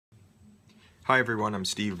Hi everyone, I'm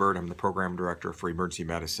Steve Bird. I'm the Program Director for Emergency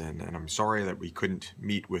Medicine, and I'm sorry that we couldn't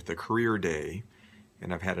meet with the career day,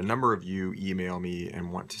 and I've had a number of you email me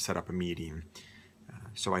and want to set up a meeting.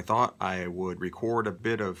 So I thought I would record a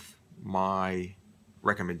bit of my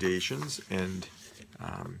recommendations and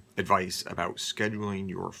advice about scheduling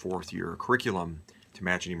your fourth year curriculum to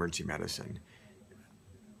match in emergency medicine.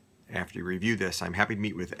 After you review this, I'm happy to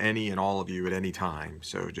meet with any and all of you at any time,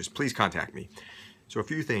 so just please contact me. So a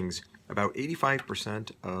few things. About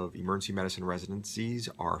 85% of emergency medicine residencies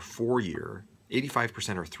are 4-year,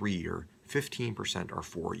 85% are 3-year, 15% are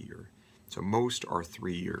 4-year. So most are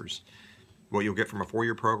 3 years. What you'll get from a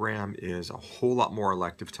 4-year program is a whole lot more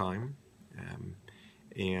elective time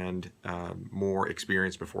and more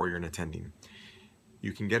experience before you're an attending.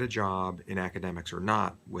 You can get a job in academics or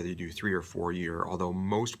not, whether you do 3 or 4-year, although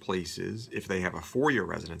most places, if they have a 4-year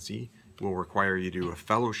residency, will require you to do a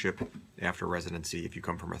fellowship after residency if you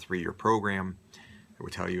come from a 3-year program. I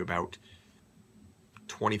would tell you about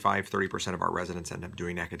 25–30% of our residents end up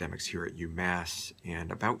doing academics here at UMass,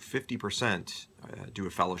 and about 50% do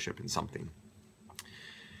a fellowship in something.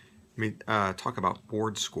 Let me talk about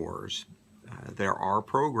board scores. There are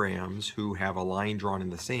programs who have a line drawn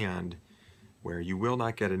in the sand where you will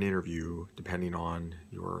not get an interview depending on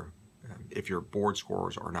your if your board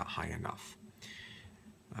scores are not high enough.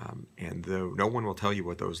 And though no one will tell you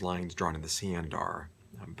what those lines drawn in the sand are,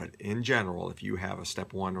 but in general, if you have a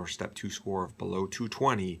step 1 or step 2 score of below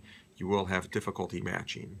 220, you will have difficulty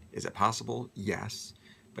matching. Is it possible? Yes,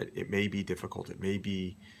 but it may be difficult. It may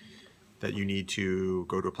be that you need to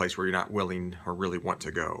go to a place where you're not willing or really want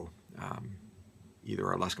to go.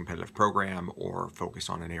 Either a less competitive program or focus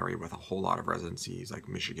on an area with a whole lot of residencies like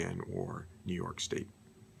Michigan or New York State.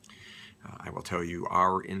 I will tell you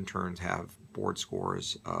our interns have board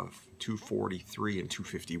scores of 243 and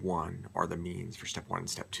 251 are the means for step 1 and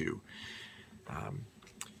step 2.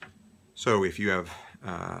 So if you have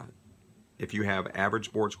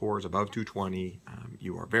average board scores above 220,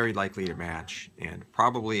 you are very likely to match and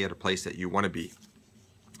probably at a place that you want to be.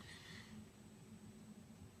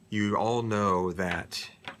 You all know that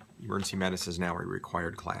emergency medicine is now a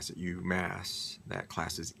required class at UMass. That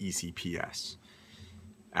class is ECPS.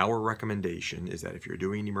 Our recommendation is that if you're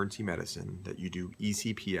doing emergency medicine, that you do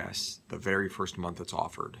ECPS the very first month it's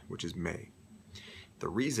offered, which is May. The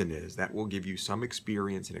reason is that will give you some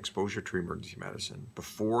experience and exposure to emergency medicine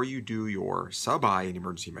before you do your sub-I in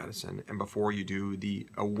emergency medicine and before you do the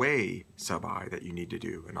away sub-I that you need to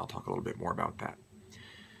do, and I'll talk a little bit more about that.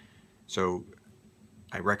 So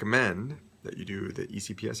I recommend that you do the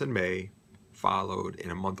ECPS in May, followed in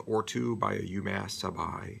a month or 2 by a UMass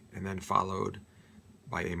sub-I, and then followed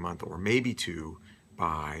by a month or maybe 2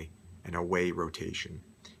 by an away rotation.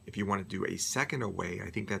 If you want to do a second away, I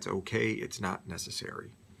think that's okay. It's not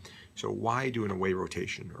necessary. So why do an away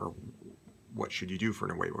rotation, or what should you do for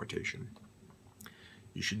an away rotation?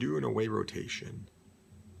 You should do an away rotation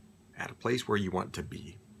at a place where you want to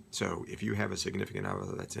be. So if you have a significant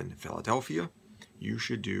other that's in Philadelphia, you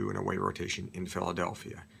should do an away rotation in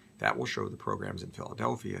Philadelphia. That will show the programs in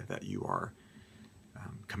Philadelphia that you are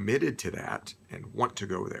committed to that and want to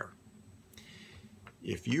go there.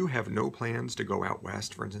 If you have no plans to go out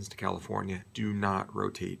west, for instance to California, do not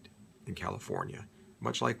rotate in California.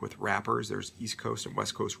 Much like with rappers, there's East Coast and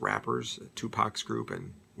West Coast rappers, Tupac's group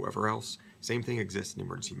and whoever else. Same thing exists in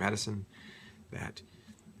emergency medicine, that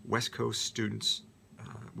West Coast students,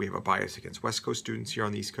 we have a bias against West Coast students here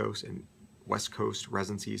on the East Coast, and West Coast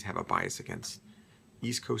residencies have a bias against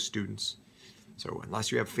East Coast students. So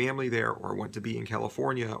unless you have family there or want to be in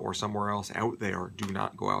California or somewhere else out there, do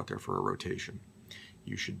not go out there for a rotation.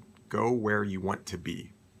 You should go where you want to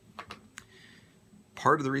be.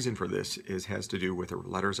 Part of the reason for this has to do with the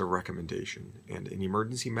letters of recommendation. And in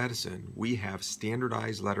emergency medicine, we have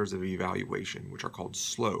standardized letters of evaluation, which are called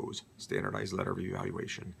SLOs, standardized letter of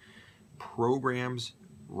evaluation. Programs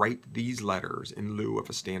write these letters in lieu of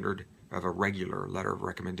a regular letter of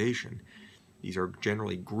recommendation. These are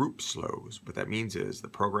generally group SLOs. What that means is the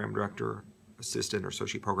program director, assistant or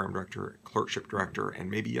associate program director, clerkship director,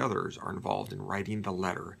 and maybe others are involved in writing the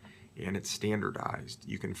letter, and it's standardized.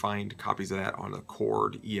 You can find copies of that on the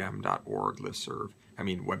cordem.org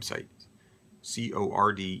website,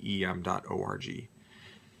 cordem.org.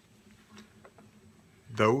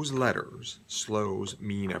 Those letters, SLOs,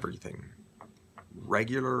 mean everything.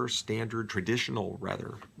 Regular, standard, traditional,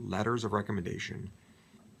 letters of recommendation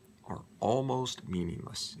are almost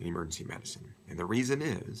meaningless in emergency medicine. And the reason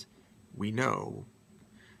is, we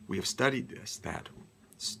have studied this, that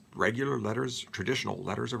regular letters, traditional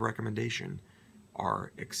letters of recommendation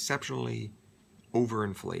are exceptionally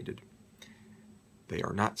overinflated. They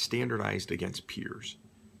are not standardized against peers.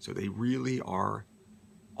 So they really are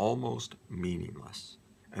almost meaningless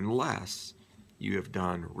unless you have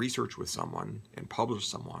done research with someone and published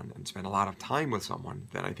someone and spent a lot of time with someone.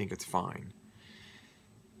 Then I think it's fine.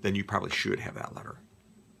 Then you probably should have that letter.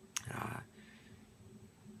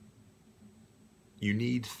 You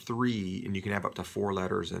need 3, and you can have up to 4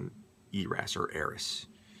 letters in ERAS or ERIS.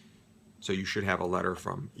 So you should have a letter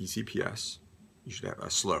from ECPS. You should have a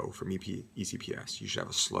SLO from ECPS. You should have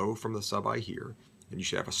a SLO from the sub-I here, and you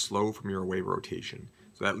should have a SLO from your away rotation.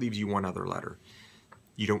 So that leaves you 1 other letter.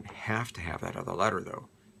 You don't have to have that other letter, though.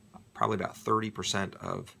 Probably about 30%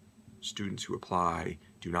 of students who apply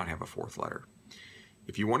do not have a 4th letter.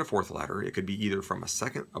 If you want a 4th letter, it could be either from a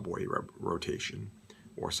second away rotation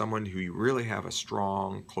or someone who you really have a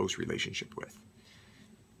strong, close relationship with.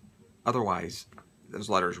 Otherwise, those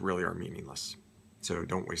letters really are meaningless. So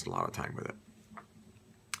don't waste a lot of time with it.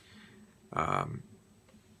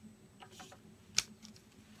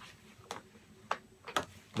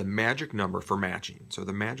 The magic number for matching. So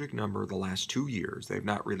the magic number the last 2 years, they've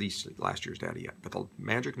not released last year's data yet, but the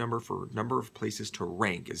magic number for number of places to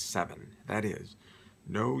rank is 7. That is,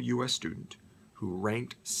 no U.S. student who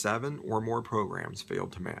ranked 7 or more programs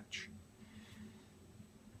failed to match.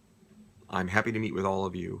 I'm happy to meet with all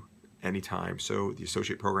of you anytime. So the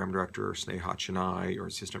Associate Program Director, Sneha Chennai, or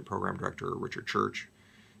Assistant Program Director, Richard Church,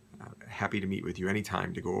 happy to meet with you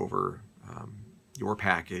anytime to go over your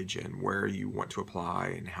package and where you want to apply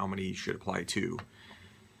and how many you should apply to.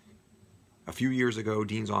 A few years ago,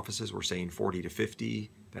 dean's offices were saying 40 to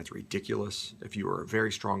 50. That's ridiculous. If you are a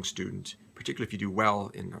very strong student, particularly if you do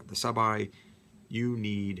well in the sub-I, you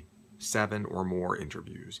need 7 or more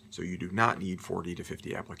interviews. So you do not need 40 to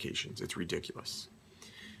 50 applications. It's ridiculous.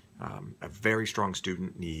 A very strong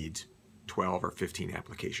student needs 12 or 15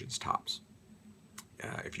 applications tops.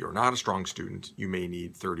 If you're not a strong student, you may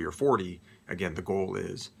need 30 or 40. Again, the goal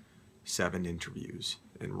is 7 interviews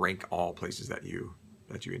and rank all places that you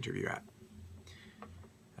interview at.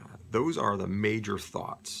 Those are the major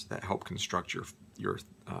thoughts that help construct your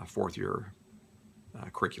 4th year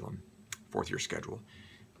curriculum, 4th year schedule.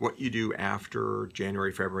 What you do after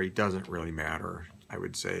January, February doesn't really matter. I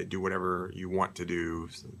would say do whatever you want to do,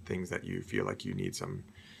 things that you feel like you need some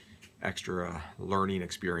extra learning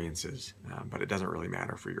experiences, but it doesn't really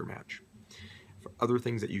matter for your match. For other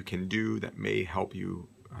things that you can do that may help you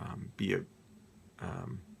be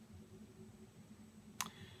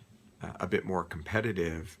a bit more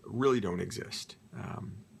competitive really don't exist.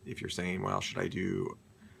 If you're saying, well, should I do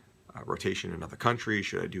rotation in another country?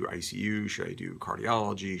 Should I do ICU? Should I do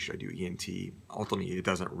cardiology? Should I do ENT? Ultimately, it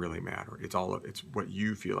doesn't really matter. It's what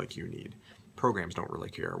you feel like you need. Programs don't really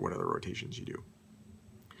care what other rotations you do.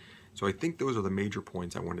 So I think those are the major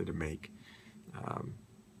points I wanted to make.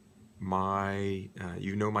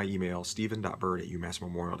 You know my email,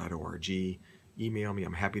 stephen.bird@umassmemorial.org. Email me.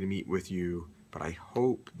 I'm happy to meet with you. But I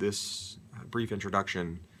hope this brief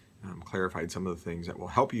introduction clarified some of the things that will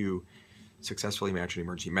help you successfully match in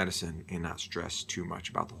emergency medicine and not stress too much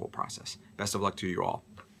about the whole process. Best of luck to you all.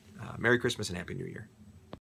 Merry Christmas and Happy New Year.